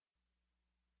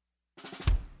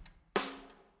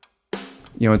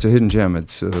it's a hidden gem.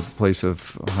 It's a place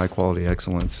of high quality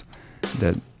excellence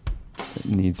that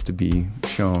needs to be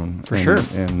shown. For sure.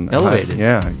 And elevated.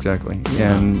 Yeah, exactly.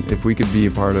 Yeah. And if we could be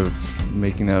a part of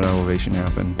making that elevation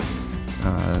happen,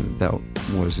 that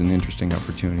was an interesting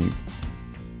opportunity.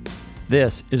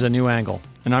 This is A New Angle,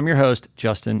 and I'm your host,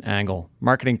 Justin Angle,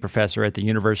 marketing professor at the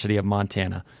University of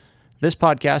Montana. This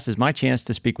podcast is my chance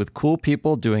to speak with cool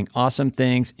people doing awesome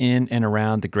things in and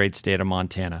around the great state of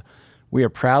Montana. We are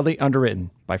proudly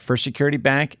underwritten by First Security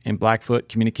Bank and Blackfoot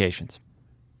Communications.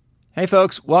 Hey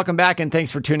folks, welcome back and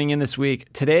thanks for tuning in this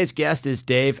week. Today's guest is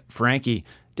Dave Franke.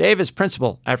 Dave is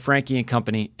principal at Franke &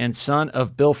 Company and son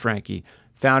of Bill Franke,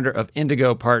 founder of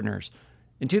Indigo Partners.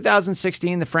 In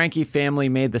 2016, the Franke family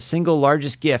made the single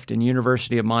largest gift in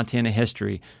University of Montana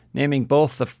history, naming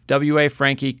both the W.A.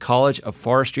 Franke College of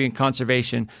Forestry and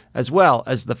Conservation as well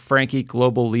as the Franke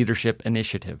Global Leadership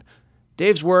Initiative.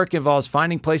 Dave's work involves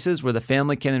finding places where the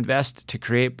family can invest to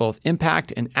create both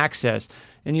impact and access,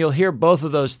 and you'll hear both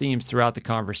of those themes throughout the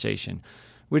conversation.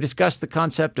 We discuss the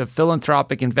concept of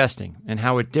philanthropic investing and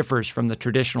how it differs from the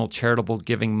traditional charitable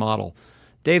giving model.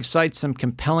 Dave cites some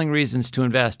compelling reasons to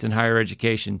invest in higher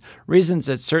education, reasons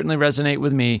that certainly resonate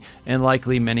with me and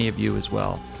likely many of you as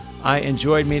well. I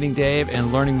enjoyed meeting Dave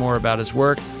and learning more about his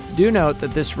work. Do note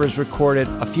that this was recorded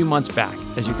a few months back,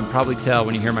 as you can probably tell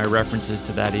when you hear my references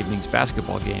to that evening's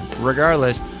basketball game.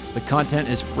 Regardless, the content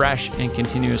is fresh and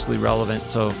continuously relevant,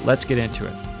 so let's get into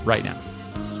it right now.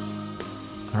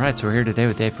 All right, so we're here today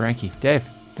with Dave Franke. Dave,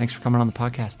 thanks for coming on the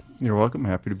podcast. You're welcome.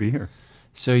 Happy to be here.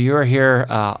 So you're here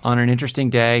on an interesting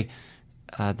day.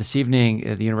 This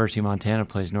evening, the University of Montana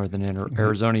plays Northern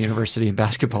Arizona University in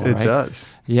basketball, right? It does.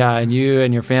 Yeah, and you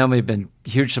and your family have been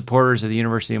huge supporters of the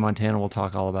University of Montana. We'll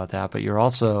talk all about that. But you're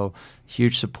also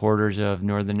huge supporters of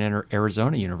Northern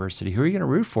Arizona University. Who are you going to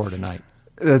root for tonight?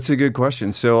 That's a good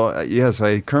question. So, yes,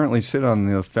 I currently sit on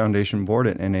the foundation board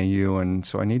at NAU, and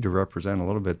so I need to represent a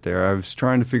little bit there. I was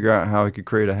trying to figure out how I could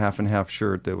create a half and half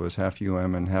shirt that was half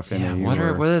UM and half NAU. What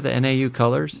are the NAU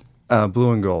colors?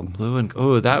 Blue and gold.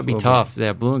 That would be tough.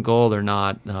 Yeah, blue and gold are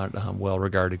not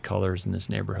well-regarded colors in this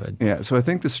neighborhood. Yeah, so I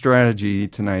think the strategy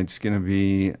tonight's going to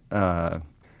be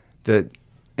that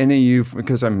NAU,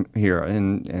 because I'm here,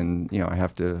 and I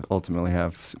have to ultimately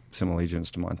have some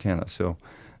allegiance to Montana. So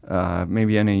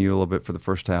maybe NAU a little bit for the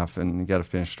first half, and you got to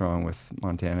finish strong with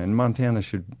Montana. And Montana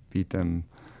should beat them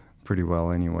pretty well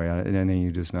anyway.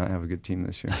 NAU does not have a good team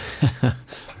this year.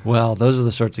 Well, those are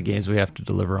the sorts of games we have to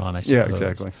deliver on, I suppose. Yeah,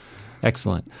 exactly.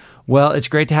 Excellent. Well, it's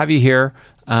great to have you here.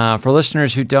 For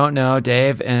listeners who don't know,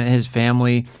 Dave and his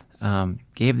family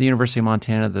gave the University of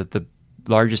Montana the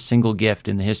largest single gift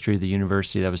in the history of the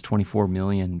university. That was $24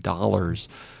 million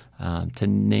to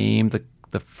name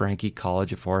the Franke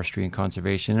College of Forestry and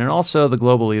Conservation, and also the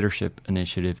Global Leadership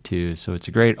Initiative, too. So it's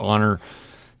a great honor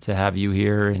to have you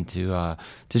here and to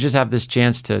just have this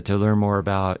chance to learn more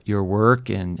about your work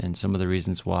and some of the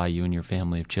reasons why you and your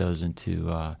family have chosen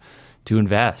to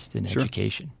invest in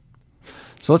education.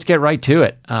 So let's get right to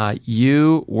it.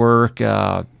 You work.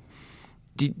 Do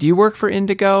you work for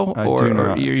Indigo,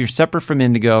 or you're separate from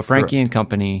Indigo? Franke &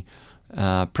 Company,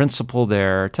 principal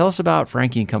there. Tell us about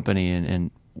Franke & Company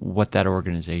and what that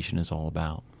organization is all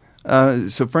about.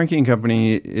 So Franke &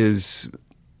 Company is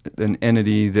an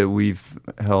entity that we've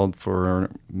held for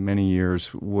many years,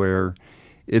 where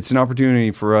it's an opportunity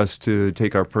for us to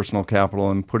take our personal capital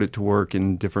and put it to work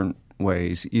in different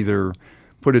ways. Either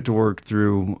put it to work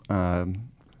through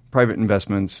private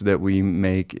investments that we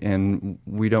make, and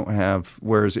we don't have,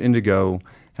 whereas Indigo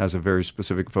has a very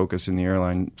specific focus in the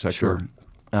airline sector.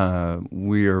 Sure.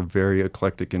 We are very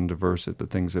eclectic and diverse at the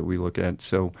things that we look at.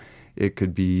 So it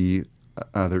could be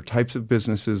other types of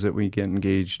businesses that we get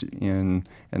engaged in,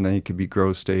 and they could be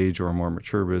growth stage or more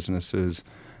mature businesses,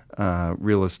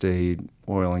 real estate,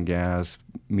 oil and gas,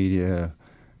 media,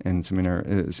 and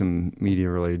some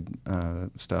media-related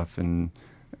stuff, and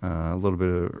a little bit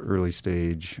of early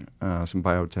stage, some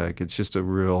biotech. It's just a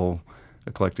real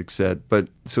eclectic set. But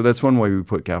so that's one way we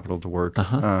put capital to work.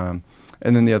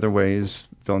 And then the other way is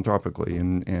philanthropically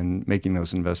and making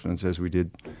those investments as we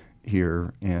did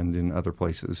here and in other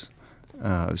places.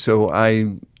 So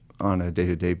I, on a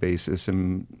day-to-day basis,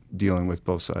 am dealing with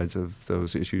both sides of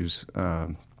those issues,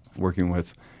 working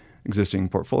with existing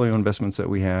portfolio investments that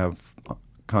we have,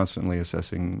 constantly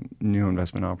assessing new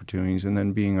investment opportunities, and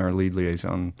then being our lead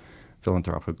liaison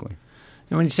philanthropically.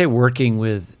 And when you say working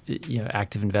with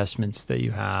active investments that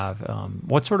you have,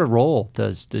 what sort of role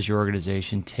does your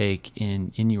organization take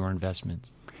in your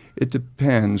investments? It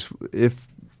depends. If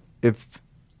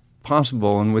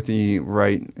possible, and with the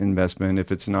right investment,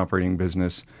 if it's an operating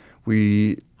business,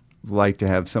 we like to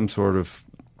have some sort of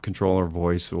control or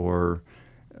voice or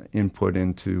input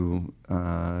into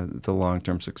the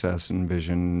long-term success and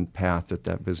vision path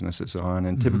that business is on.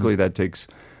 And typically that takes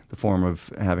the form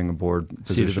of having a board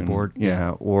position. Seat of the board.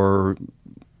 Yeah, or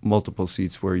multiple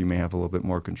seats where you may have a little bit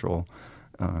more control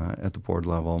at the board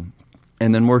level.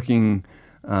 And then working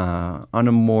on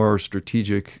a more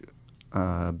strategic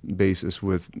basis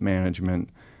with management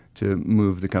to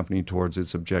move the company towards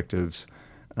its objectives.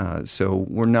 So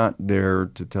we're not there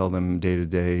to tell them day to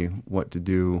day what to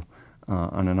do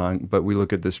but we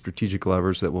look at the strategic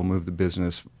levers that will move the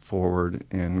business forward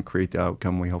and create the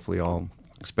outcome we hopefully all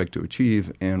expect to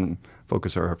achieve, and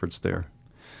focus our efforts there.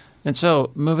 And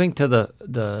so moving to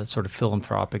the sort of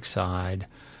philanthropic side,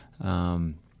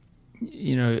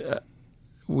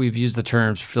 we've used the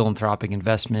terms philanthropic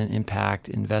investment, impact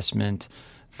investment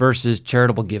versus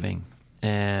charitable giving.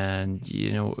 And,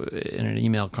 in an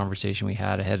email conversation we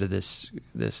had ahead of this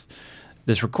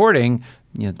recording,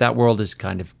 that world is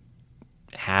kind of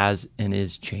has and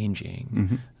is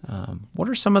changing. What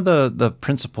are some of the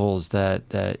principles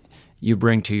that you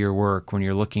bring to your work when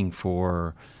you're looking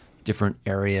for different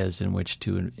areas in which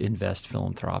to invest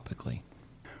philanthropically?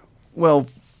 Well,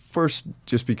 first,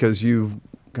 just because you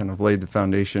kind of laid the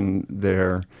foundation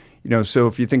there, so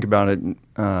if you think about it,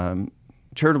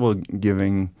 charitable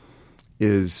giving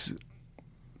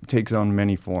takes on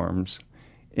many forms,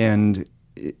 and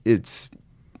it's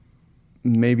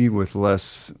maybe with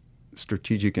less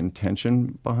strategic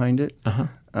intention behind it.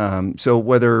 So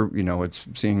whether, it's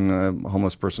seeing a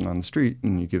homeless person on the street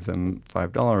and you give them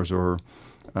 $5, or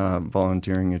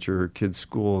volunteering at your kids'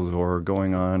 schools, or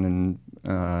going on and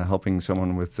helping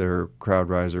someone with their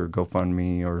CrowdRiser,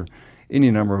 GoFundMe, or any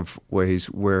number of ways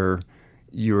where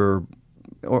you're,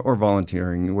 or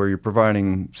volunteering, where you're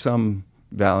providing some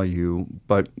value,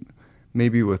 but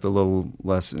maybe with a little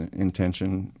less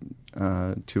intention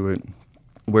to it,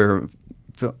 where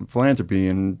philanthropy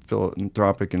and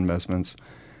philanthropic investments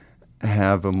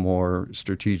have a more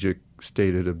strategic,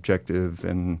 stated objective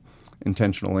and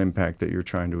intentional impact that you're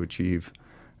trying to achieve.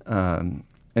 And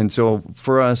so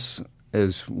for us,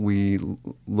 as we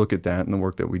look at that and the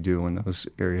work that we do in those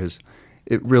areas,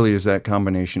 it really is that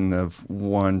combination of,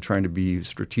 one, trying to be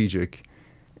strategic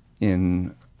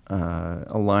in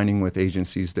aligning with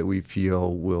agencies that we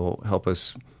feel will help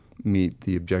us meet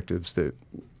the objectives that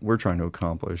we're trying to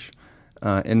accomplish,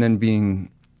 and then being,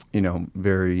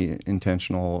 very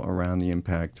intentional around the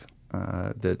impact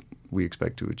that we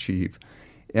expect to achieve.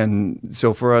 And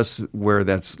so for us, where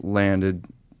that's landed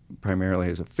primarily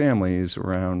as a family is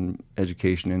around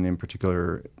education, and in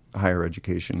particular higher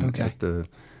education at the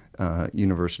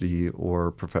university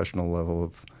or professional level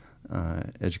of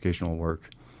educational work.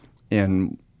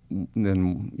 And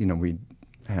then, we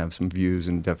have some views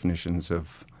and definitions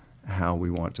of how we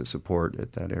want to support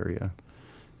at that area.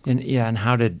 And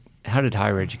how did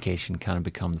higher education kind of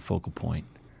become the focal point?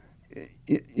 I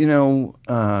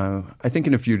think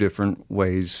in a few different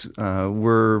ways.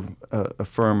 We're a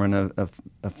firm and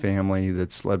a family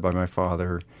that's led by my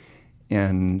father,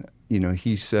 and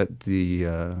he set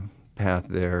the path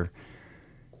there.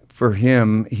 For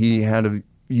him, he had a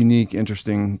unique,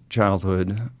 interesting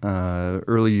childhood,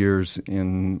 early years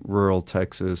in rural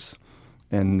Texas,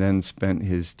 and then spent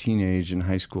his teenage and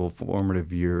high school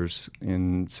formative years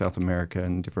in South America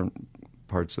and different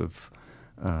parts of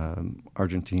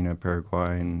Argentina,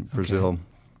 Paraguay, and Brazil.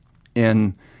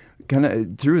 And kind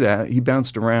of through that, he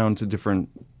bounced around to different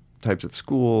types of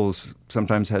schools,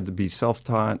 sometimes had to be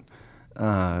self-taught,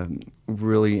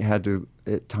 really had to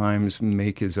at times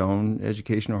make his own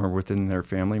education, or within their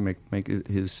family make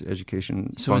his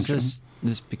education function. So is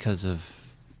this because of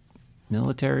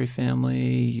military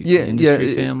family,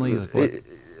 industry family? Like what?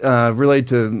 Related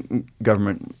to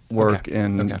government work,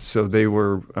 so they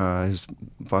were. His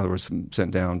father was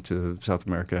sent down to South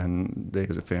America, and they,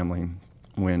 as a family,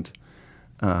 went.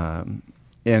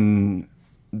 And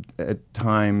at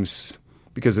times,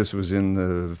 because this was in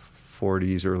the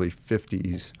 40s, early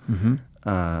 50s,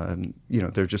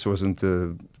 there just wasn't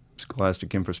the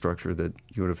scholastic infrastructure that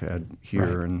you would have had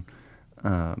here, and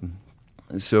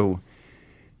so.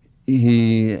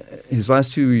 His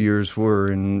last 2 years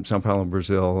were in Sao Paulo,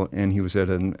 Brazil, and he was at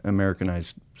an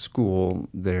Americanized school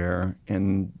there,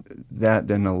 and that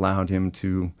then allowed him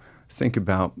to think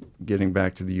about getting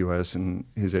back to the U.S. and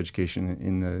his education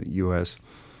in the U.S.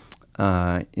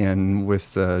 And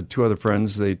with two other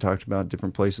friends, they talked about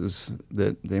different places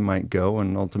that they might go,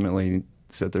 and ultimately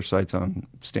set their sights on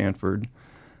Stanford.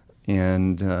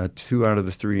 And 2 out of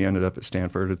the 3 ended up at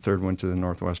Stanford. A third went to the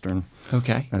Northwestern,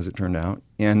 as it turned out.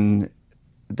 And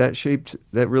that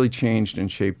really changed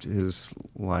and shaped his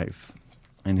life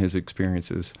and his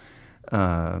experiences.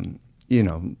 You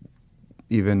know,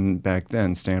 even back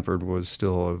then, Stanford was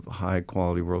still a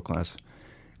high-quality, world-class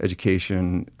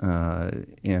education,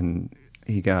 and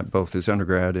he got both his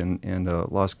undergrad and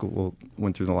law school,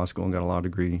 went through the law school and got a law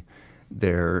degree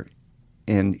there.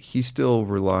 And he still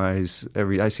relies,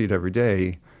 I see it every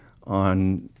day,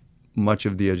 on much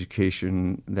of the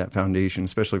education, that foundation,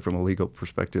 especially from a legal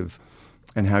perspective,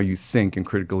 and how you think and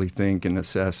critically think and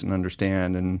assess and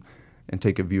understand and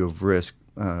take a view of risk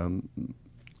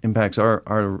impacts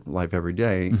our life every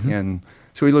day. Mm-hmm. And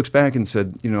so he looks back and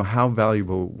said, you know, how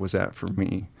valuable was that for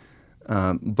me?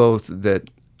 Both that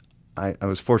I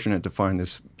was fortunate to find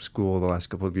this school the last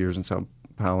couple of years in Sao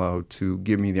Paulo to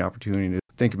give me the opportunity to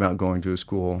think about going to a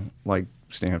school like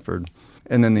Stanford,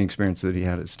 and then the experience that he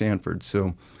had at Stanford.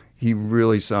 So he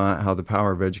really saw how the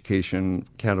power of education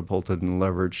catapulted and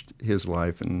leveraged his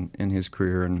life and his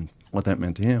career, and what that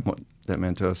meant to him, what that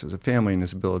meant to us as a family, and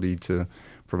his ability to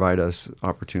provide us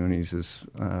opportunities as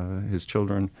his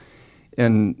children.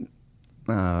 And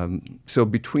so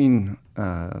between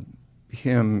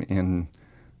him and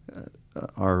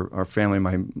our family,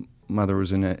 my mother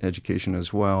was in education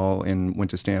as well and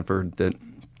went to Stanford, that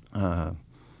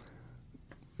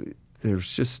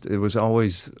it was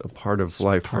always a part of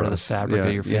life for us. Part of the fabric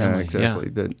of your family. Yeah,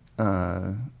 exactly. Yeah.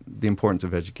 That the importance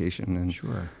of education. And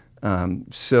sure.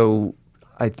 So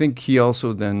I think he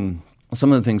also then,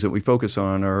 some of the things that we focus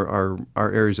on are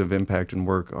our areas of impact and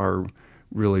work are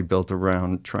really built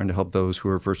around trying to help those who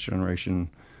are first generation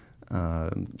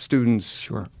students.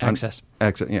 Sure. Access.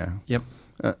 Access, yeah. Yep.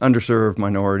 Underserved,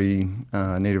 minority,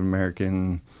 Native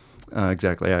American,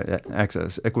 exactly,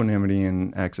 access, equanimity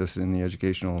and access in the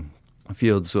educational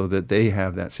field, so that they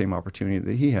have that same opportunity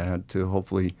that he had to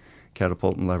hopefully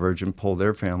catapult and leverage and pull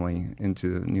their family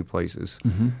into new places.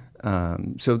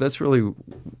 Mm-hmm. So that's really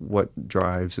what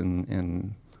drives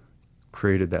and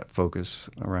created that focus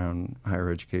around higher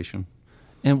education.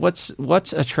 And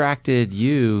what's attracted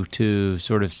you to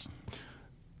sort of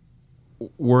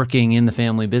working in the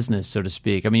family business, so to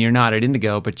speak? I mean, you're not at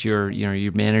Indigo, but you're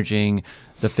managing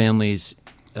the family's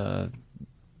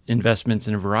investments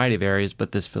in a variety of areas,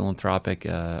 but this philanthropic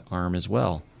arm as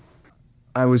well.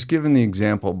 I was given the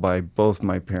example by both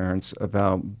my parents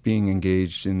about being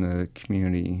engaged in the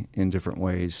community in different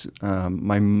ways.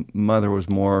 My mother was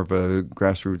more of a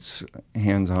grassroots,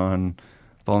 hands-on,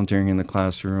 volunteering in the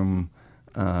classroom,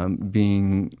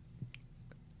 being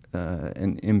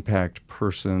an impact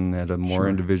person at a more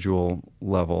individual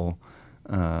level.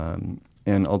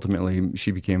 And ultimately,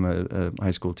 she became a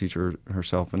high school teacher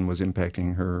herself and was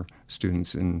impacting her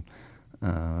students in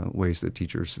ways that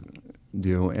teachers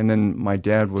do. And then my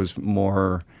dad was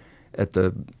more at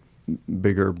the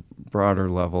bigger, broader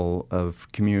level of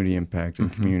community impact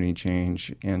and community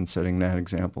change, and setting that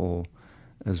example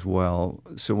as well.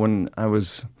 So when I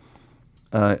was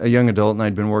a young adult and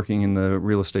I'd been working in the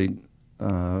real estate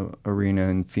arena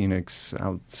in Phoenix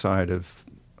outside of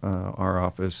our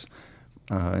office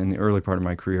in the early part of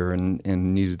my career,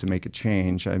 and needed to make a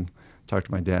change, I talked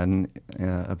to my dad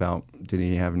about did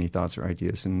he have any thoughts or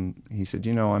ideas, and he said,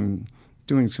 you know, I'm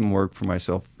doing some work for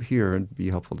myself here. It'd be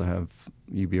helpful to have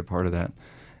you be a part of that.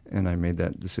 And I made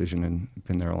that decision and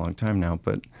been there a long time now.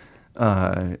 But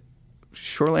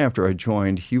shortly after I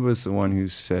joined, he was the one who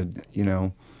said, you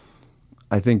know,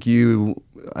 I think he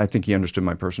understood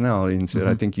my personality and said,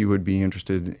 I think you would be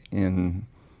interested in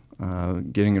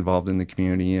getting involved in the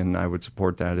community, and I would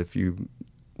support that if you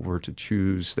were to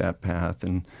choose that path.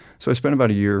 And so I spent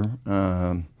about a year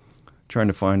trying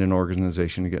to find an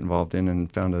organization to get involved in, and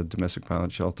found a domestic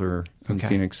violence shelter in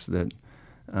Phoenix that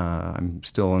I'm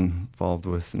still involved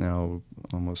with now,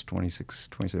 almost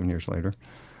 27 years later.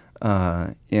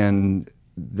 And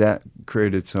that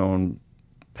created its own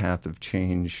path of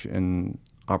change and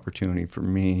opportunity for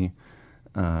me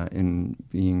in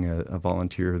being a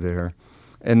volunteer there.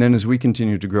 And then as we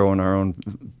continued to grow in our own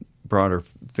broader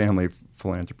family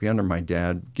philanthropy under my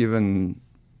dad, given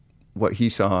what he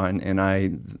saw and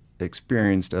I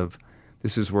experienced of,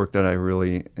 this is work that I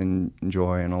really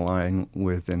enjoy and align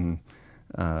with and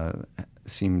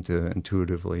seem to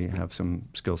intuitively have some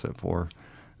skill set for,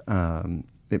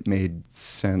 it made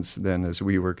sense then, as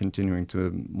we were continuing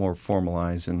to more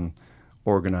formalize and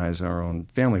organize our own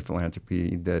family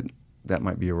philanthropy, that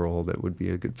might be a role that would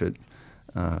be a good fit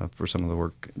for some of the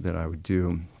work that I would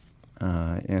do.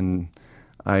 And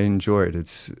I enjoy it.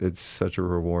 It's such a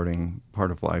rewarding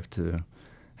part of life to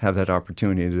have that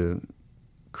opportunity to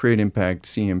create impact,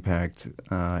 see impact,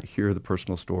 hear the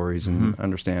personal stories, and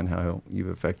understand how you've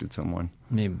affected someone.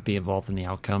 Maybe be involved in the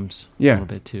outcomes a little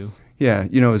bit too. Yeah,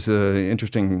 you know, it's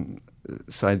interesting.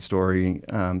 side story.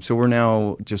 So we're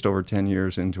now just over 10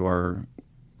 years into our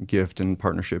gift and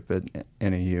partnership at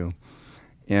NAU.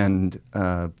 And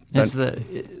sorry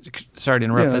to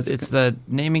interrupt, Yeah, but it's the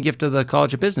naming gift of the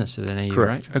College of Business at NAU,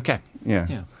 Correct. right? Okay.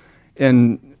 Yeah.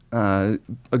 And a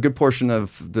good portion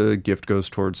of the gift goes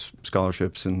towards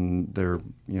scholarships, and they're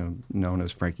known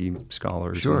as Franke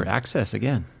Scholars. Sure, And, access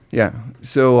again. Yeah.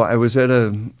 So I was at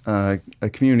a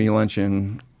community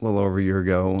luncheon a little over a year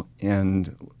ago,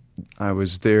 and I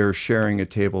was there sharing a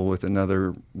table with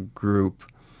another group,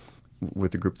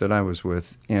 with the group that I was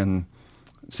with, and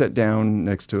sat down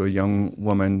next to a young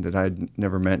woman that I'd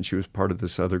never met, and she was part of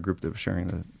this other group that was sharing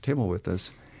the table with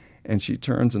us. And she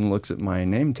turns and looks at my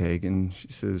name tag, and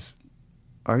she says,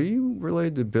 "Are you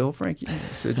related to Bill Franke?"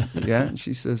 I said, "Yeah." And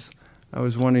she says, "I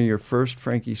was one of your first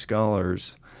Franke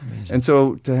Scholars." Amazing. And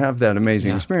so to have that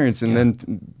amazing experience, and Yeah.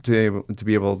 then to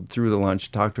be able through the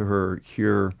lunch talk to her,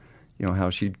 hear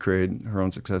how she'd created her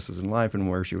own successes in life and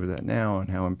where she was at now, and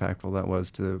how impactful that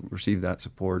was to receive that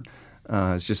support,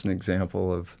 it's just an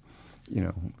example of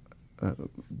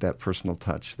that personal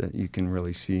touch that you can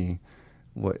really see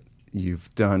what you've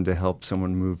done to help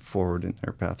someone move forward in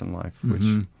their path in life, which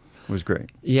was great.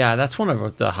 Yeah, that's one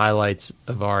of the highlights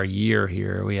of our year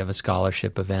here. We have a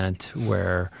scholarship event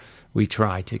where we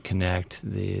try to connect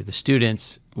the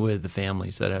students with the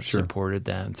families that have supported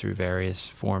them through various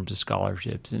forms of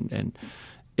scholarships. And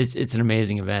it's an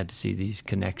amazing event to see these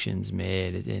connections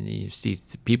made. And you see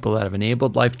people that have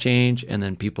enabled life change, and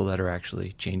then people that are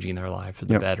actually changing their life for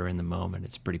the better in the moment.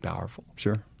 It's pretty powerful.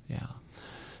 Sure. Yeah.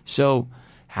 So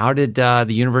how did the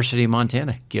University of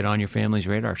Montana get on your family's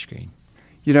radar screen?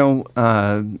 Now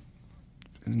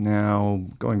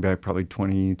going back probably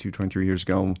 22, 23 years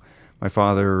ago, my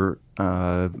father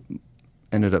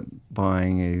ended up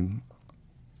buying a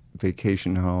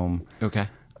vacation home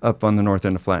up on the north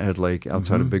end of Flathead Lake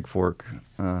outside of Big Fork,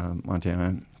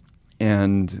 Montana.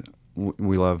 And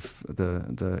we love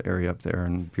the area up there,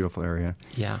 and beautiful area.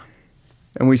 Yeah.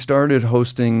 And we started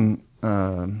hosting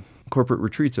corporate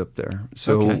retreats up there.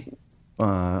 So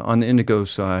on the Indigo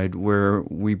side, where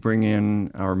we bring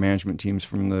in our management teams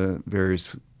from the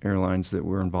various airlines that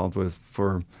we're involved with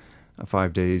for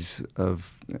 5 days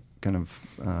of kind of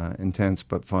intense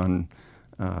but fun,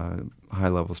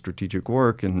 high-level strategic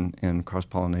work and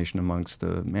cross-pollination amongst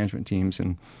the management teams.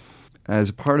 And as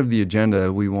a part of the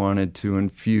agenda, we wanted to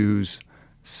infuse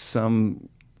some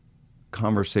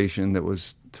conversation that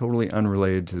was totally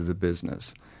unrelated to the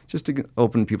business, just to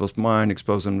open people's mind,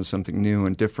 expose them to something new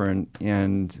and different.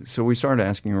 And so we started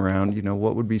asking around,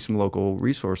 what would be some local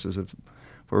resources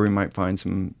where we might find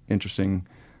some interesting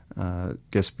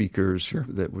guest speakers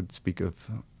that would speak of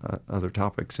other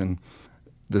topics. And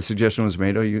the suggestion was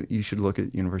made, you should look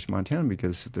at University of Montana,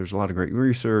 because there's a lot of great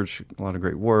research, a lot of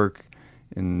great work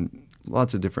in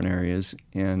lots of different areas,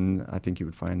 and I think you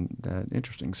would find that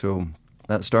interesting. So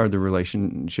that started the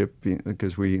relationship,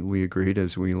 because we agreed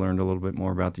as we learned a little bit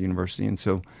more about the university. And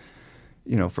so,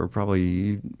 for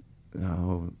probably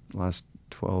last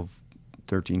 12,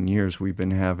 13 years, we've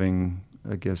been having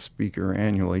a guest speaker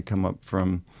annually come up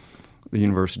from the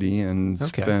university and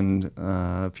spend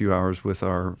a few hours with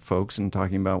our folks and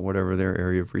talking about whatever their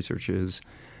area of research is.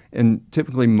 And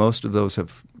typically most of those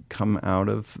have come out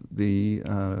of the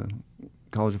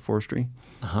College of Forestry.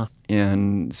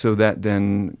 And so that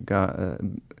then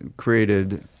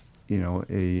created,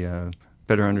 a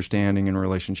better understanding and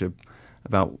relationship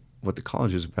about what the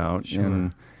college is about. Sure.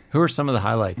 And who are some of the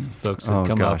highlights of folks that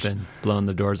come up and blown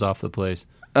the doors off the place?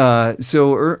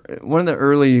 So one of the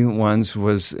early ones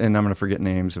was, and I'm going to forget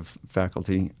names of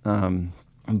faculty,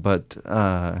 but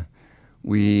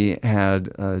we had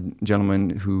a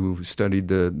gentleman who studied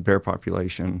the bear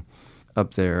population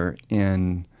up there.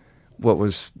 And what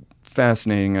was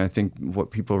fascinating, I think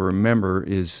what people remember,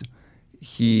 is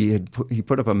he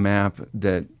put up a map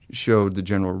that showed the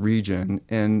general region,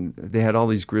 and they had all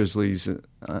these grizzlies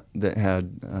that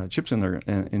had chips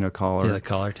in a collar. Yeah, the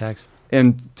collar tags.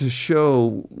 And to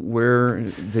show where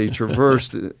they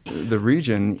traversed the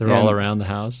region. They're all around the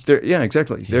house? Yeah,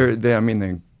 exactly. Yeah.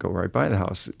 They go right by the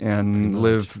house and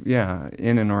live,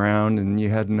 in and around, and you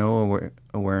had no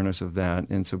awareness of that.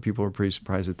 And so people were pretty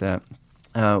surprised at that.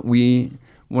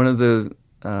 One of the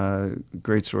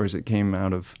great stories that came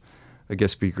out of a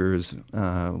guest speaker is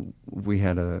we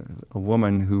had a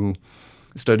woman who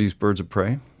studies birds of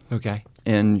prey. Okay.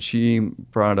 And she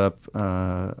brought up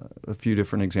a few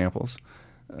different examples,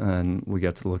 and we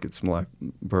got to look at some live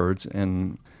birds.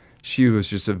 And she was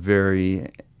just a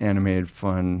very animated,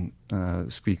 fun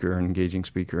speaker, engaging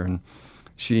speaker. And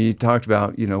she talked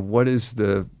about, what is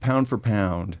the pound for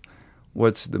pound?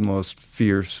 what's the most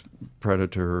fierce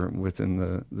predator within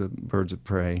the birds of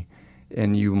prey,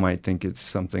 and you might think it's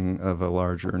something of a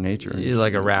larger nature.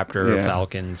 Like a raptor or a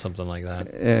falcon, something like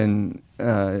that. And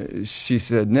she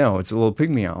said, no, it's a little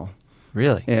pygmy owl.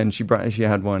 Really? And she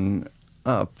had one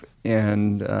up,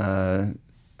 and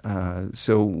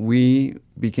so we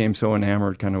became so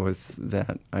enamored kind of with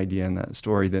that idea and that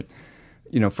story that,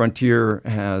 Frontier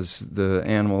has the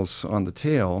animals on the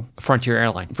tail. Frontier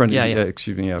Airline.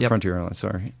 Excuse me, Yep. Frontier Airline,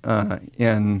 sorry.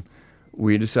 And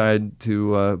we decided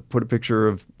to put a picture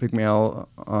of pygmy owl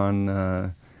on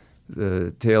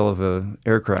the tail of an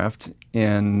aircraft,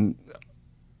 and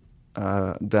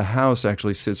the house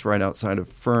actually sits right outside of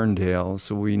Ferndale,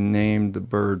 so we named the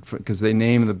bird because they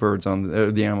name the birds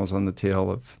the animals on the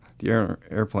tail of the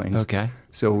airplanes. Okay.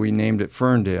 So we named it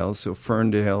Ferndale. So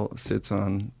Ferndale sits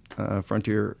on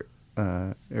Frontier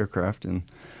aircraft, and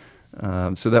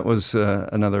so that was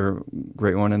another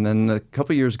great one. And then a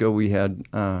couple of years ago, we had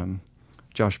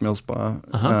Josh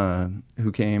Millspaugh,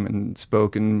 who came and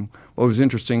spoke. And what was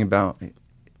interesting about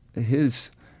his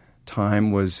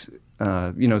time was,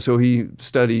 so he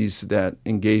studies that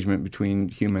engagement between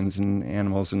humans and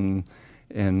animals, and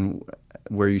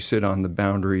where you sit on the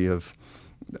boundary of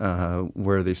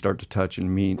where they start to touch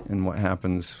and meet, and what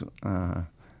happens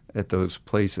at those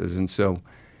places. And so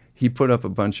he put up a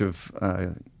bunch of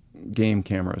game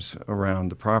cameras around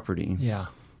the property. Yeah.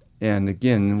 And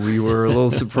again, we were a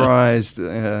little surprised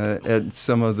at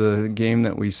some of the game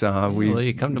that we saw. Well,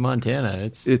 you come to Montana,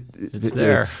 it's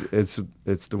there.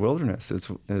 It's the wilderness.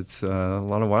 It's a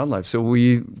lot of wildlife. So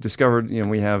we discovered,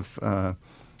 we have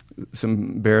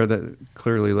some bear that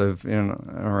clearly live in and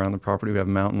around the property. We have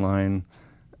mountain lion,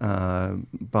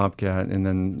 bobcat, and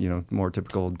then more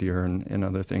typical deer and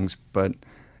other things. But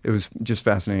it was just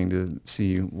fascinating to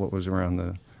see what was around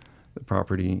the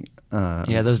property.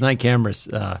 Those night cameras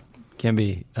can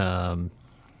be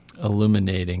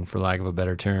illuminating, for lack of a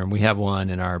better term. We have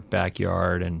one in our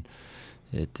backyard, and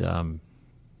it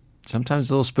sometimes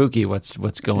a little spooky what's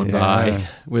going by.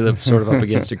 We live sort of up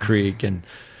against a creek, and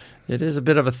it is a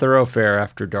bit of a thoroughfare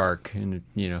after dark, and it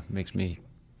makes me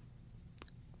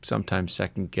sometimes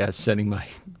second guess sending my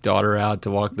daughter out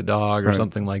to walk the dog or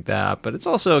something like that. But it's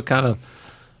also kind of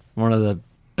one of the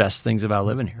best things about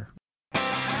living here.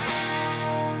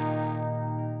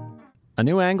 A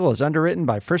New Angle is underwritten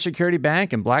by First Security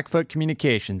Bank and Blackfoot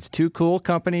Communications, two cool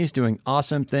companies doing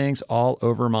awesome things all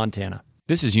over Montana.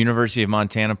 This is University of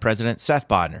Montana President Seth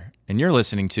Bodner, and you're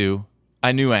listening to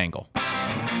A New Angle.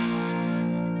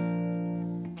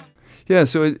 Yeah,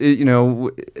 so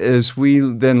as we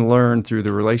then learn through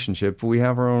the relationship, we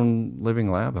have our own living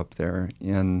lab up there,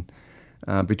 and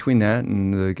between that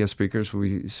and the guest speakers,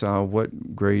 we saw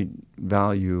what great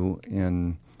value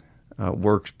in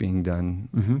work's being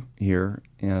done here,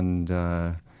 and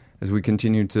as we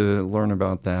continue to learn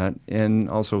about that, and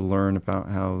also learn about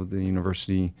how the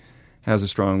university has a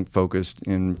strong focus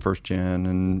in first gen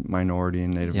and minority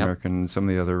and Native American and some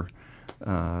of the other.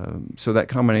 So that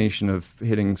combination of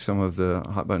hitting some of the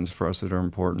hot buttons for us that are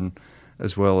important,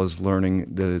 as well as learning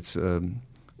that it's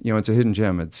it's a hidden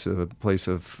gem. It's a place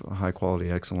of high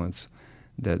quality excellence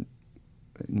that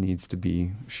needs to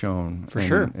be shown for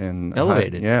sure and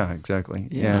elevated. Exactly.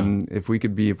 Yeah. And if we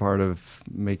could be a part of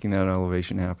making that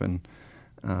elevation happen,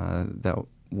 that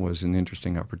was an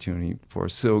interesting opportunity for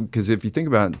us. So, because if you think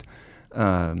about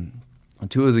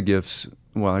two of the gifts,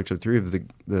 well, actually three of the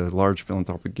large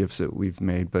philanthropic gifts that we've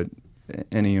made, but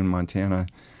any in Montana,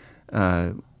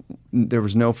 there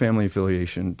was no family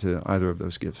affiliation to either of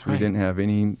those gifts. Right. We didn't have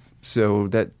any. So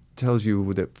that tells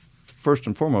you that first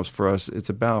and foremost for us, it's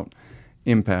about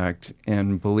impact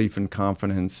and belief and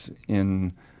confidence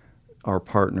in our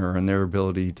partner and their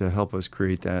ability to help us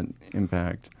create that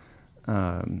impact.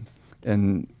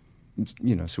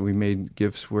 So we made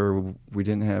gifts where we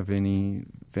didn't have any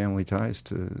family ties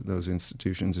to those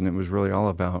institutions, and it was really all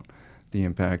about the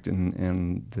impact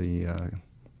and the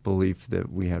belief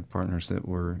that we had partners that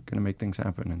were going to make things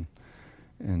happen,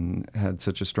 and had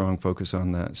such a strong focus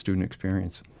on that student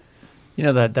experience.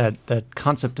 That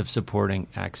concept of supporting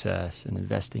access and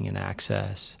investing in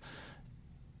access,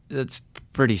 that's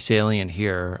pretty salient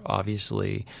here,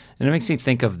 obviously. And it makes me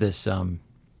think of this,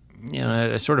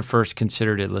 I sort of first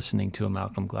considered it listening to a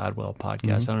Malcolm Gladwell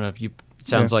podcast. I don't know if it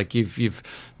sounds like you've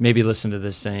maybe listened to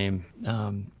this same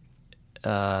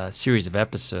series of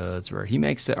episodes where he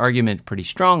makes the argument pretty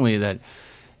strongly that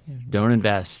don't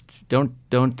invest, don't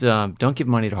give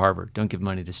money to Harvard, don't give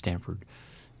money to Stanford.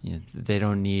 They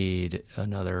don't need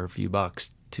another few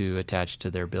bucks to attach to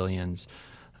their billions.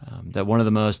 that one of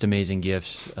the most amazing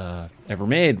gifts ever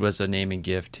made was a naming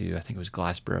gift to, I think it was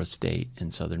Glassboro State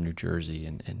in southern New Jersey,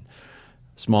 and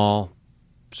small,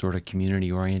 sort of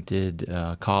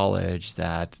community-oriented college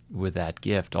that, with that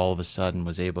gift, all of a sudden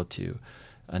was able to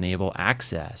enable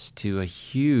access to a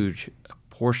huge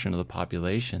portion of the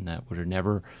population that would have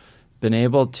never been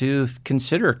able to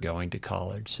consider going to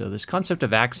college. So this concept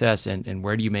of access and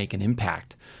where do you make an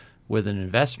impact with an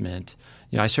investment,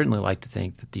 I certainly like to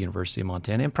think that the University of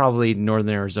Montana and probably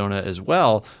Northern Arizona as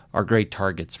well are great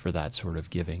targets for that sort of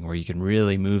giving, where you can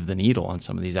really move the needle on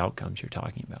some of these outcomes you're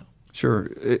talking about.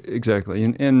 Sure, exactly.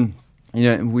 And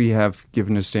we have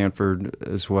given to Stanford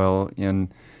as well,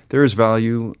 and there is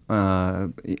value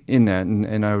in that.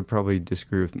 And I would probably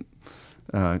disagree with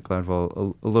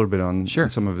Gladwell a little bit on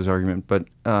some of his argument. But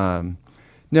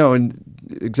no, and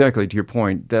exactly to your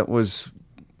point, that was,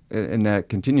 and that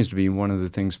continues to be one of the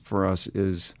things for us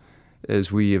is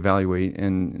as we evaluate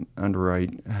and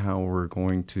underwrite how we're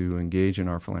going to engage in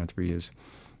our philanthropy is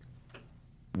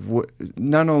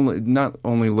not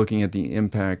only looking at the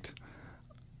impact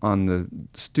on the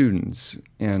students,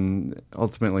 and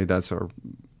ultimately that's our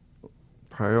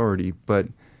priority, but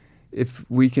if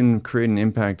we can create an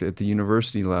impact at the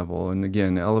university level and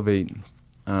again elevate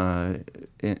and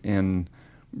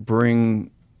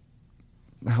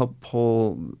help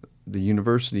pull the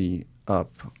university up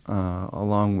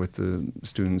along with the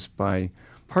students by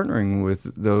partnering with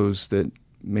those that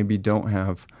maybe don't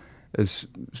have as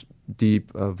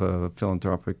deep of a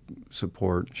philanthropic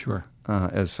support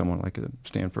as someone like a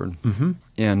Stanford. Mm-hmm.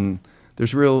 And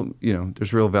there's real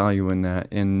value in that,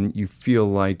 and you feel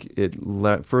like it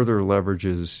further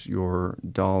leverages your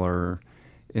dollar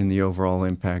in the overall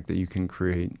impact that you can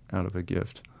create out of a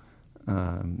gift.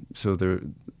 So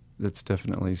that's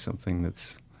definitely something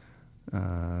that's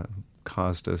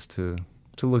caused us to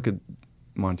look at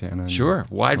Montana.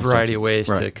 Wide variety of ways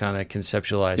to kind of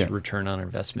conceptualize return on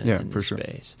investment in this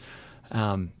space.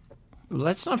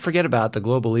 Let's not forget about the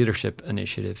Global Leadership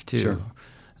Initiative too. Sure.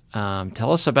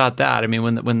 Tell us about that. I mean,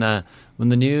 when the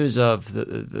news of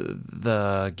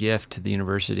the gift to the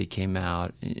university came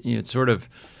out, it's sort of,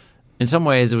 in some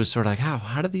ways, it was sort of like,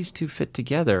 how do these two fit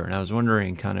together? And I was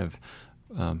wondering kind of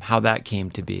how that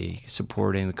came to be,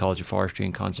 supporting the College of Forestry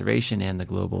and Conservation and the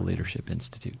Global Leadership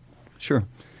Institute. Sure.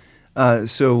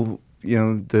 So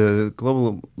the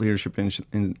Global Leadership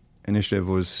Initiative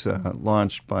was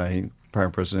launched by prior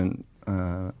President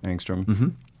Engstrom, mm-hmm.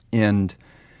 and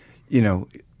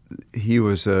he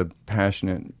was a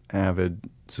passionate, avid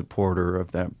supporter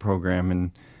of that program,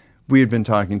 and we had been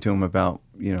talking to him about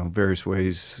various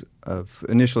ways of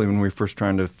initially when we were first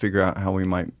trying to figure out how we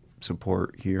might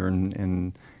support here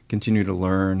and continue to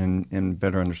learn and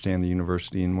better understand the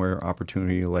university and where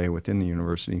opportunity lay within the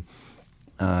university.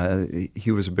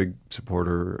 He was a big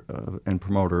supporter and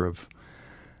promoter of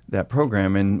that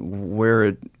program, and where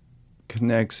it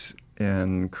connects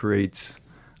and creates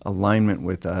alignment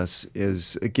with us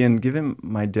is, again, given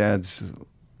my dad's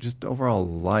just overall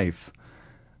life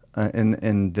and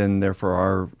then therefore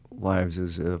our lives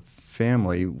as a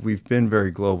family, we've been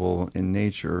very global in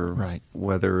nature, right.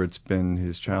 Whether it's been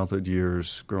his childhood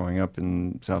years growing up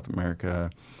in South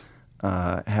America,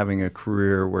 having a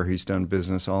career where he's done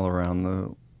business all around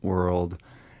the world,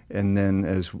 and then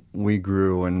as we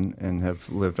grew and have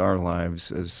lived our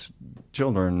lives as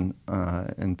children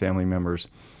and family members,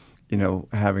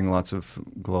 having lots of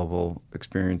global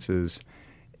experiences,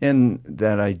 and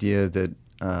that idea that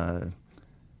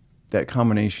that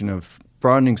combination of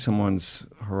broadening someone's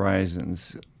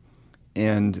horizons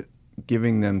and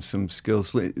giving them some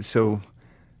skills. So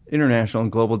international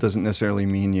and global doesn't necessarily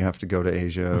mean you have to go to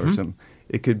Asia mm-hmm. or something.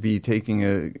 It could be taking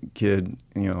a kid,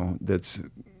 that's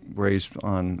raised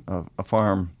on a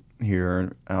farm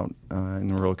here out in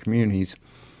the rural communities,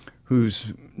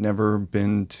 who's never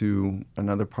been to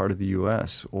another part of the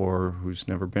U.S. or who's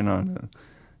never been on an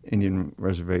Indian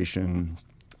reservation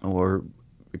or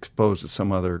exposed to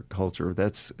some other culture.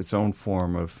 That's its own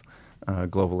form of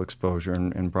global exposure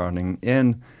and broadening,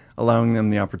 and allowing them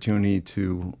the opportunity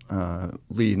to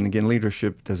lead. And again,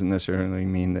 leadership doesn't necessarily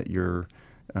mean that you're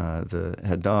the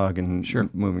head dog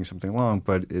and moving something along,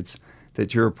 but it's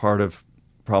that you're a part of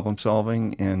problem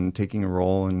solving and taking a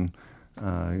role in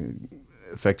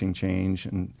affecting change.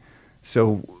 And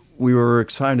so we were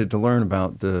excited to learn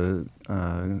about the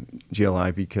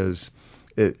GLI because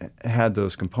it had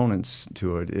those components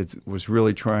to it. It was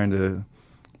really trying to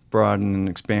broaden and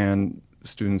expand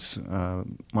students'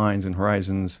 minds and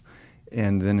horizons,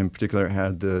 and then in particular it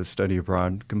had the study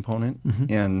abroad component.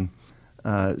 Mm-hmm.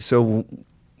 And so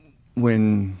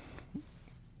when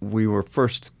we were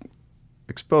first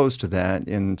exposed to that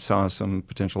and saw some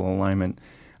potential alignment.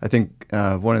 I think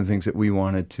one of the things that we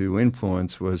wanted to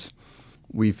influence was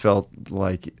we felt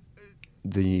like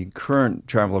the current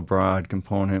travel abroad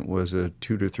component was a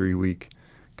 2 to 3 week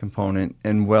component,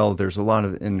 and there's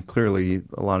clearly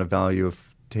a lot of value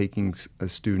of taking a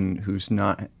student who's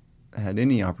not had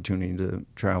any opportunity to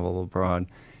travel abroad,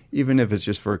 even if it's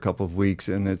just for a couple of weeks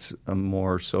and it's a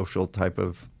more social type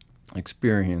of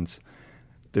experience.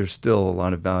 There's still a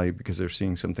lot of value because they're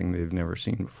seeing something they've never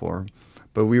seen before.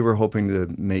 But we were hoping to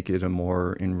make it a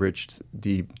more enriched,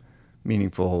 deep,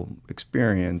 meaningful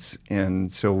experience.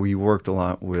 And so we worked a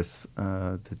lot with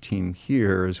the team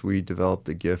here as we developed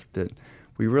the gift that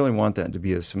we really want that to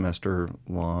be a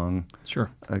semester-long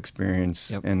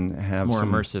experience and have more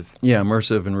immersive. Yeah,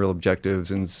 immersive and real objectives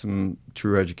and some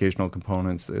true educational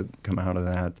components that come out of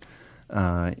that.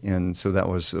 And so that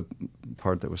was a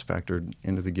part that was factored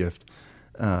into the gift.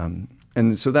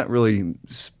 And so that really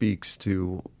speaks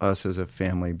to us as a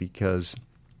family because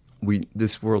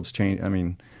this world's changed. I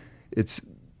mean, it's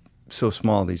so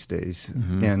small these days,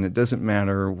 and it doesn't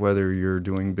matter whether you're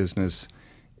doing business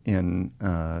in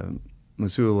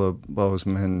Missoula,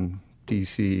 Bozeman,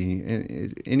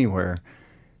 D.C., anywhere.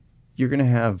 You're going to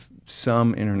have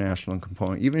some international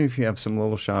component, even if you have some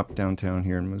little shop downtown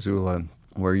here in Missoula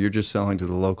where you're just selling to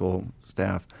the local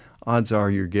staff. Odds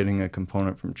are you're getting a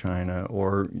component from China,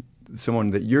 or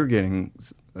someone that you're getting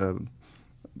a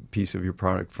piece of your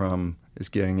product from is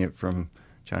getting it from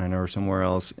China or somewhere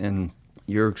else, and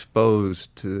you're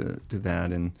exposed to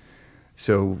that. And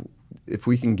so if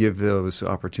we can give those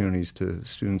opportunities to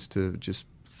students to just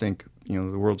think, the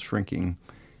world's shrinking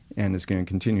and it's going to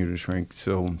continue to shrink,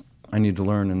 so I need to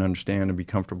learn and understand and be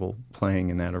comfortable playing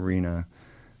in that arena.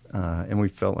 And we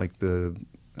felt like the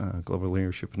Global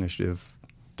Leadership Initiative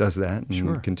does that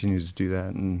and continues to do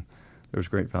that, and there's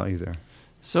great value there.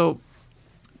 So,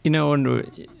 when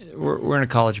we're in a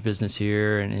college business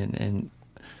here, and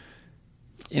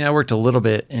I worked a little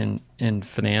bit in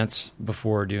finance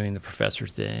before doing the professor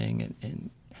thing, and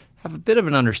have a bit of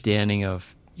an understanding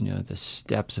of the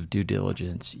steps of due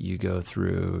diligence you go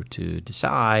through to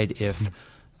decide if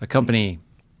a company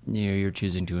you're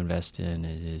choosing to invest in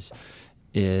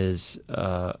is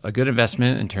a good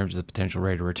investment in terms of the potential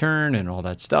rate of return and all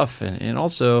that stuff, and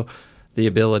also the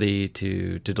ability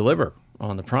to deliver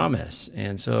on the promise.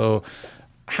 And so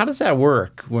how does that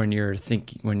work when you're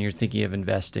thinking of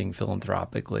investing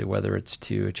philanthropically, whether it's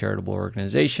to a charitable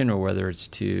organization or whether it's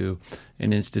to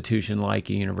an institution like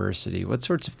a university? What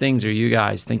sorts of things are you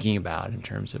guys thinking about in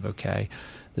terms of, okay,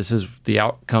 this is the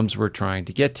outcomes we're trying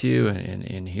to get to,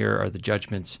 and here are the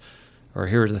judgments, or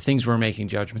here are the things we're making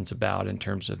judgments about in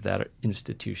terms of that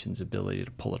institution's ability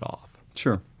to pull it off?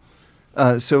 Sure.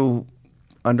 So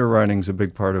underwriting is a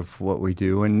big part of what we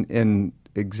do, and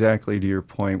exactly to your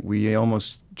point, we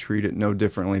almost treat it no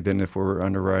differently than if we're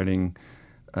underwriting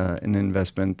an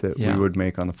investment that we would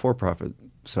make on the for-profit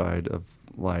side of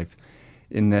life,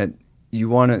 in that you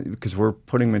want to, because we're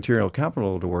putting material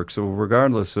capital to work, so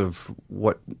regardless of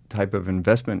what type of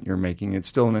investment you're making, it's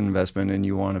still an investment, and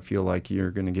you want to feel like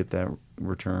you're going to get that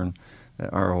return,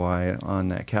 that ROI on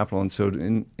that capital. And so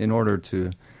in order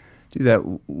to do that,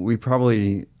 we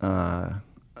probably,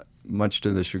 much to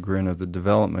the chagrin of the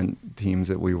development teams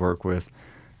that we work with,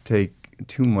 take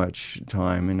too much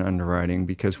time in underwriting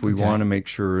because we want to make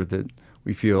sure that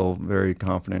we feel very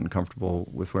confident and comfortable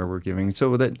with where we're giving.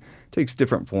 So that takes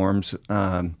different forms.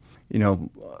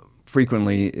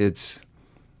 Frequently it's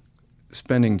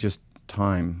spending just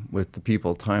time with the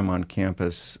people, time on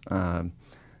campus,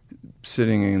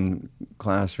 sitting in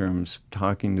classrooms,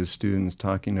 talking to students,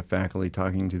 talking to faculty,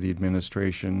 talking to the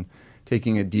administration,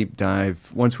 taking a deep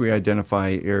dive. Once we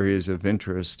identify areas of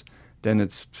interest, then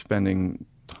it's spending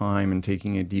time and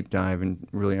taking a deep dive and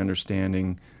really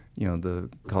understanding, the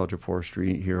College of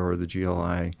Forestry here or the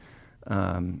GLI,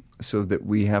 so that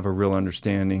we have a real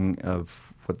understanding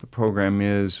of what the program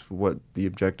is, what the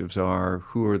objectives are,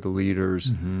 who are the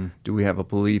leaders, do we have a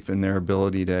belief in their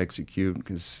ability to execute?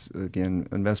 Because, again,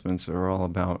 investments are all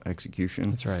about execution.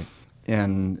 That's right.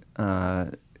 And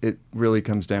it really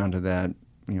comes down to that,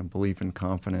 belief and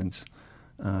confidence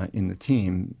in the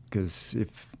team, because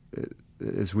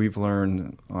as we've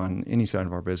learned on any side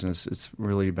of our business, it's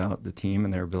really about the team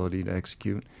and their ability to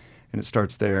execute, and it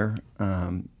starts there.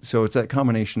 So it's that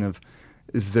combination of,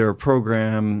 is there a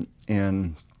program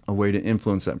and a way to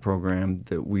influence that program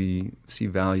that we see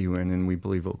value in and we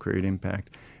believe will create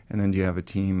impact, and then do you have a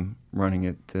team running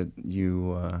it that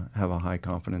you have a high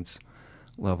confidence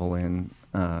level in?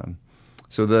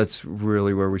 So that's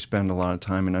really where we spend a lot of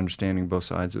time in understanding both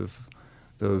sides of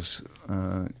those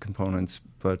components.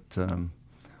 But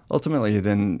ultimately,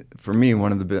 then for me,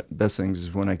 one of the best things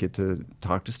is when I get to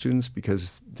talk to students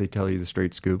because they tell you the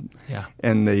straight scoop. Yeah.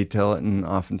 And they tell it in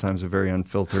oftentimes a very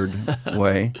unfiltered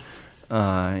way.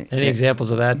 Any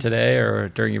examples of that today or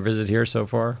during your visit here so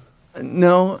far?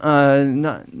 No,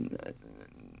 not.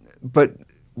 But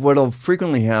what'll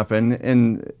frequently happen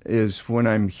is when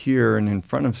I'm here and in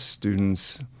front of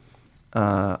students,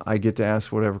 I get to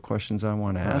ask whatever questions I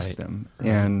want to ask them,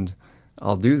 and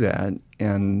I'll do that.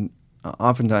 And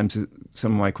oftentimes,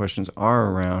 some of my questions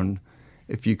are around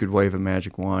if you could wave a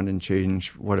magic wand and change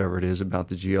whatever it is about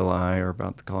the GLI or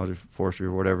about the College of Forestry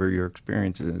or whatever your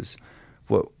experience is,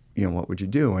 what would you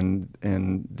do?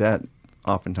 And that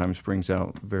oftentimes brings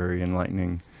out very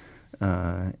enlightening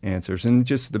answers, and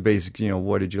just the basics.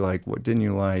 What did you like? What didn't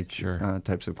you like? Sure.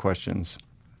 Types of questions.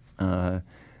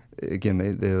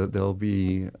 Again, they'll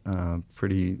be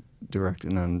pretty direct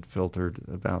and unfiltered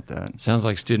about that. Sounds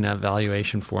like student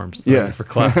evaluation forms for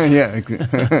class. Yeah.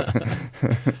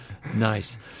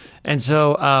 Nice. And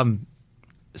so,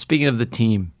 speaking of the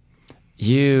team,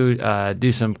 you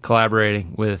do some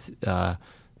collaborating with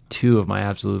two of my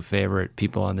absolute favorite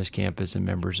people on this campus and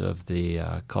members of the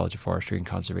College of Forestry and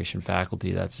Conservation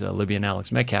faculty. That's Libby and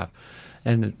Alex Metcalf.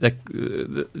 And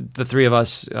the three of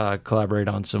us collaborate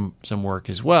on some work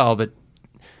as well. But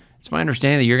it's my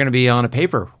understanding that you're going to be on a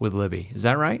paper with Libby. Is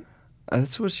that right?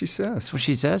 That's what she says. That's what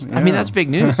she says? Yeah. I mean, that's big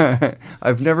news.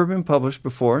 I've never been published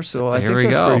before, so I think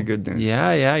that's pretty good news.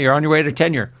 Yeah. You're on your way to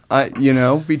tenure.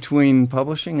 Between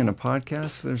publishing and a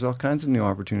podcast, there's all kinds of new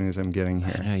opportunities I'm getting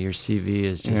here. I know your CV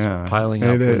is just piling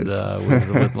up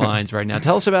with lines right now.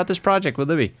 Tell us about this project with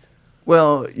Libby.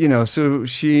 Well, so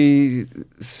she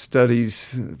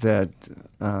studies that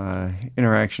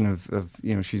interaction of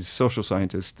she's a social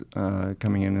scientist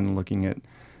coming in and looking at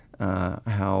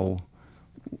how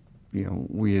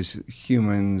we as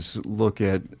humans look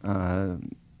at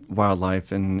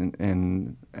wildlife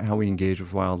and how we engage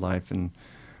with wildlife. And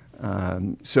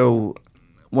so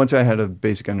once I had a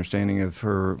basic understanding of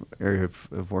her area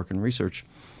of work and research,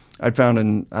 I'd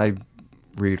found, I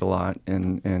read a lot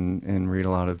and read a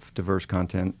lot of diverse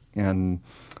content. And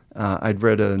I'd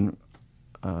read an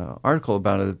article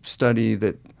about a study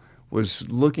that was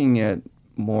looking at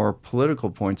more political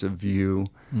points of view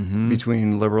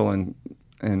between liberal and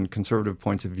conservative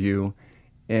points of view,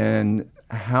 and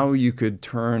how you could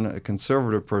turn a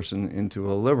conservative person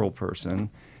into a liberal person.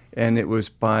 And it was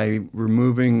by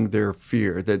removing their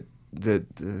fear. That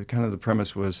kind of the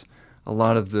premise was a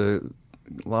lot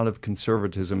of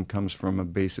conservatism comes from a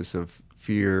basis of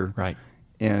fear. Right.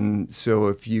 And so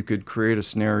if you could create a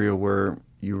scenario where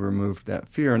you removed that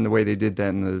fear, and the way they did that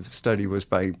in the study was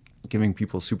by giving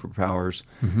people superpowers.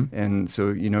 And so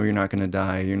you're not going to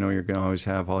die. You're going to always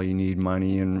have all you need,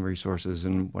 money and resources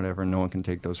and whatever, and no one can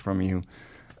take those from you.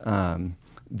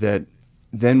 That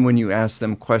then when you ask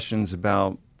them questions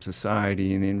about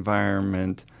society and the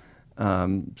environment,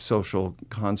 social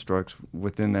constructs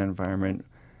within that environment,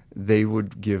 they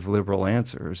would give liberal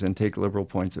answers and take liberal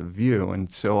points of view.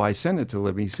 And so I sent it to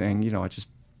Libby saying, I just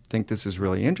think this is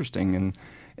really interesting.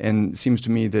 And it seems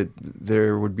to me that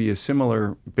there would be a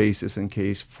similar basis and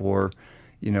case for,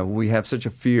 we have such a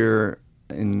fear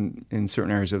in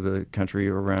certain areas of the country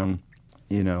around,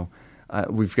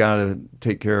 we've got to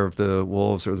take care of the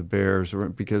wolves or the bears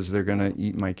because they're going to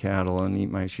eat my cattle and eat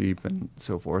my sheep and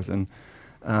so forth.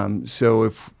 And so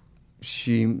if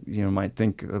she, might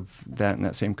think of that in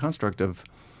that same construct of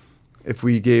if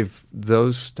we gave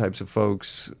those types of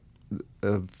folks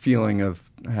a feeling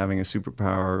of having a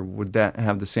superpower, would that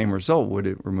have the same result? Would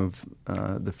it remove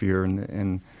the fear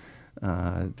and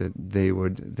that they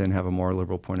would then have a more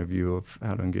liberal point of view of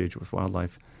how to engage with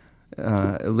wildlife?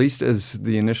 At least as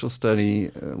the initial study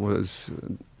was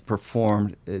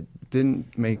performed, it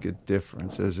didn't make a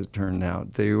difference as it turned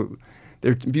out.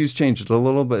 Their views changed a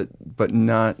little bit, but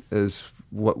not as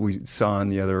what we saw in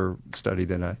the other study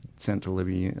that I sent to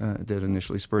Libby that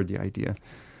initially spurred the idea.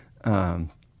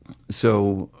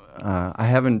 So I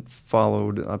haven't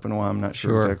followed up in a while. I'm not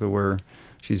sure exactly where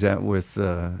she's at with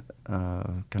kind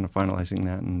of finalizing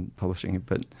that and publishing it.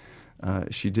 But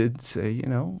she did say,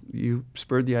 you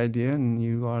spurred the idea and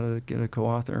you ought to get a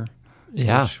co-author,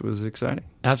 which was exciting.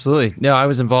 Absolutely. No, I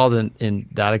was involved in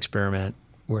that experiment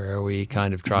where we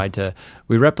kind of tried to,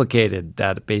 we replicated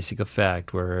that basic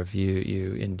effect where if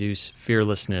you induce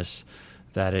fearlessness,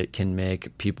 that it can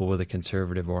make people with a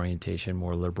conservative orientation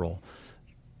more liberal.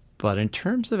 But in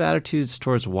terms of attitudes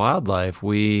towards wildlife,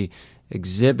 we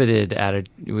observed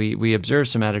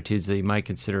some attitudes that you might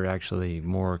consider actually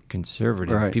more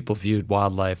conservative. Right. People viewed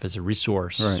wildlife as a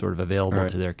resource sort of available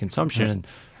to their consumption. Right.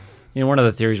 And one of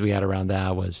the theories we had around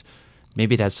that was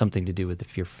maybe it has something to do with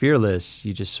if you're fearless,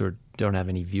 you just sort of don't have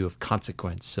any view of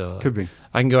consequence. So Could be.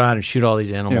 I can go out and shoot all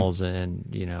these animals and,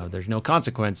 there's no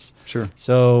consequence. Sure.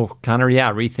 So kind of,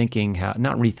 rethinking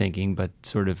not rethinking, but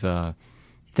sort of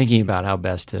thinking about how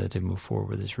best to move forward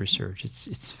with this research.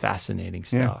 It's fascinating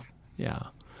stuff. Yeah.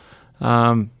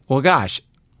 Well, gosh,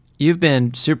 you've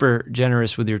been super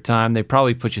generous with your time. They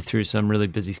probably put you through some really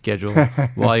busy schedule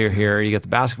while you're here. You got the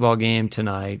basketball game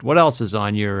tonight. What else is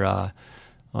on your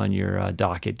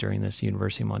docket during this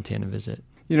University of Montana visit?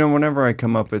 Whenever I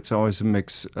come up, it's always a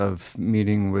mix of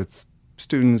meeting with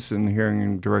students and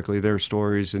hearing directly their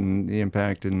stories and the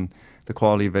impact and the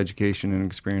quality of education and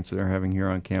experience that they're having here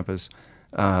on campus.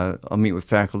 I'll meet with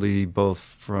faculty both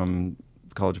from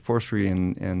the College of Forestry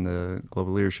and the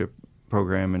Global Leadership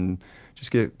Program and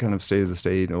just get kind of state of the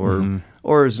state.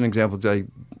 Or as an example,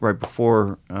 right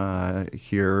before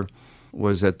here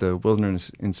was at the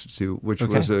Wilderness Institute, which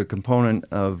was a component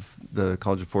of the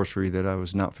College of Forestry that I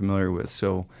was not familiar with.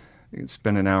 So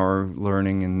spend an hour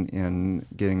learning and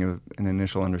getting an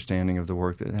initial understanding of the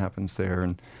work that happens there.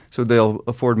 And so they'll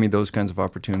afford me those kinds of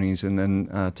opportunities, and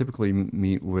then typically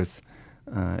meet with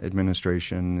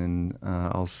administration, and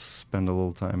I'll spend a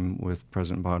little time with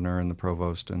President Bodnar and the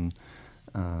provost and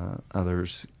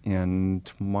others. And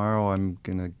tomorrow I'm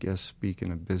going to guest speak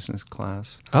in a business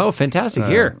class. Oh, fantastic.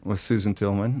 Here. With Susan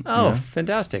Tillman. Oh,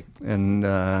 fantastic. And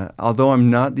although I'm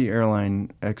not the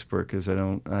airline expert, because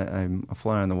I'm a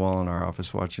fly on the wall in our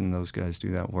office watching those guys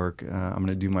do that work, I'm going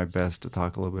to do my best to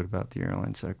talk a little bit about the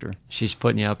airline sector. She's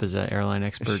putting you up as an airline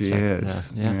expert. She is.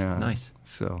 Yeah, nice.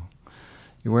 So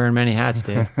you're wearing many hats,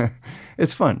 Dave.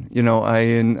 It's fun.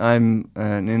 I'm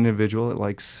an individual that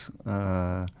likes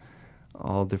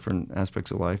all different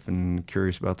aspects of life and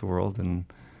curious about the world. And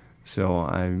so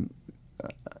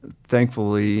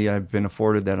thankfully, I've been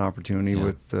afforded that opportunity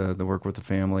with the work with the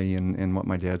family and what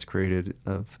my dad's created.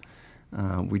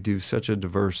 We do such a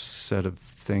diverse set of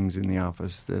things in the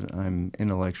office that I'm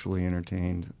intellectually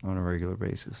entertained on a regular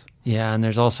basis. Yeah, and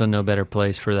there's also no better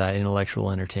place for that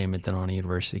intellectual entertainment than on a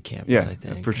university campus, I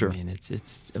think. For sure. I mean,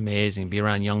 it's amazing. Be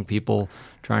around young people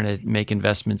trying to make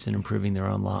investments in improving their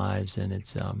own lives, and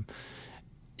it's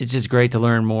just great to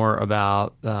learn more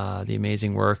about the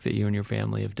amazing work that you and your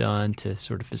family have done to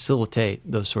sort of facilitate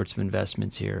those sorts of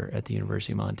investments here at the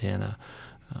University of Montana.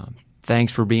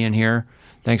 Thanks for being here.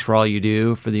 Thanks for all you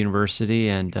do for the university.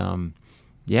 And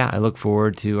I look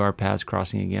forward to our paths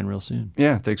crossing again real soon.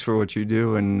 Yeah, thanks for what you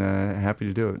do, and happy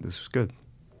to do it. This was good.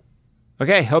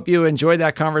 Okay, hope you enjoyed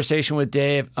that conversation with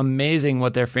Dave. Amazing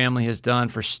what their family has done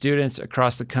for students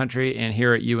across the country and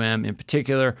here at UM in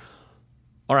particular.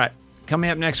 All right. Coming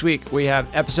up next week, we have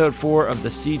episode 4 of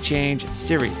the Sea Change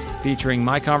series, featuring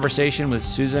my conversation with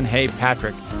Susan Hay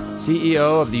Patrick,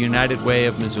 CEO of the United Way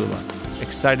of Missoula.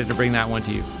 Excited to bring that one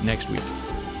to you next week.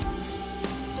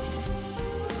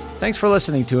 Thanks for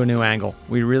listening to A New Angle.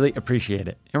 We really appreciate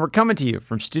it. And we're coming to you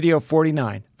from Studio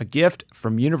 49, a gift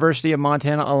from University of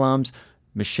Montana alums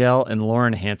Michelle and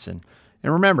Lauren Hansen.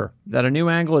 And remember that A New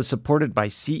Angle is supported by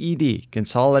CED,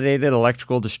 Consolidated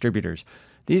Electrical Distributors.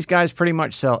 These guys pretty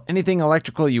much sell anything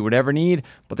electrical you would ever need,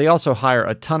 but they also hire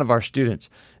a ton of our students.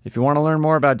 If you want to learn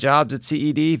more about jobs at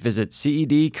CED, visit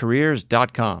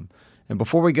cedcareers.com. And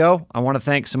before we go, I want to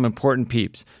thank some important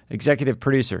peeps. Executive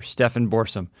producer, Stefan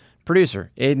Borsum. Producer,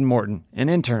 Aiden Morton. And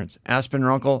interns, Aspen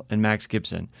Runkle and Max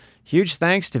Gibson. Huge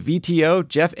thanks to VTO,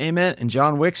 Jeff Ament, and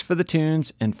John Wicks for the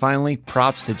tunes. And finally,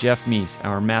 props to Jeff Meese,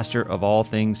 our master of all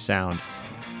things sound.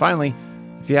 Finally,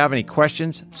 if you have any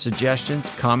questions, suggestions,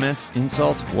 comments,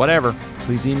 insults, whatever,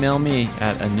 please email me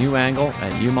at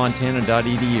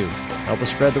anewangle@umontana.edu. Help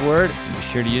us spread the word, and be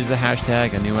sure to use the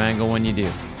hashtag #anewangle when you do.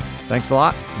 Thanks a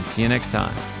lot, and see you next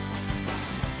time.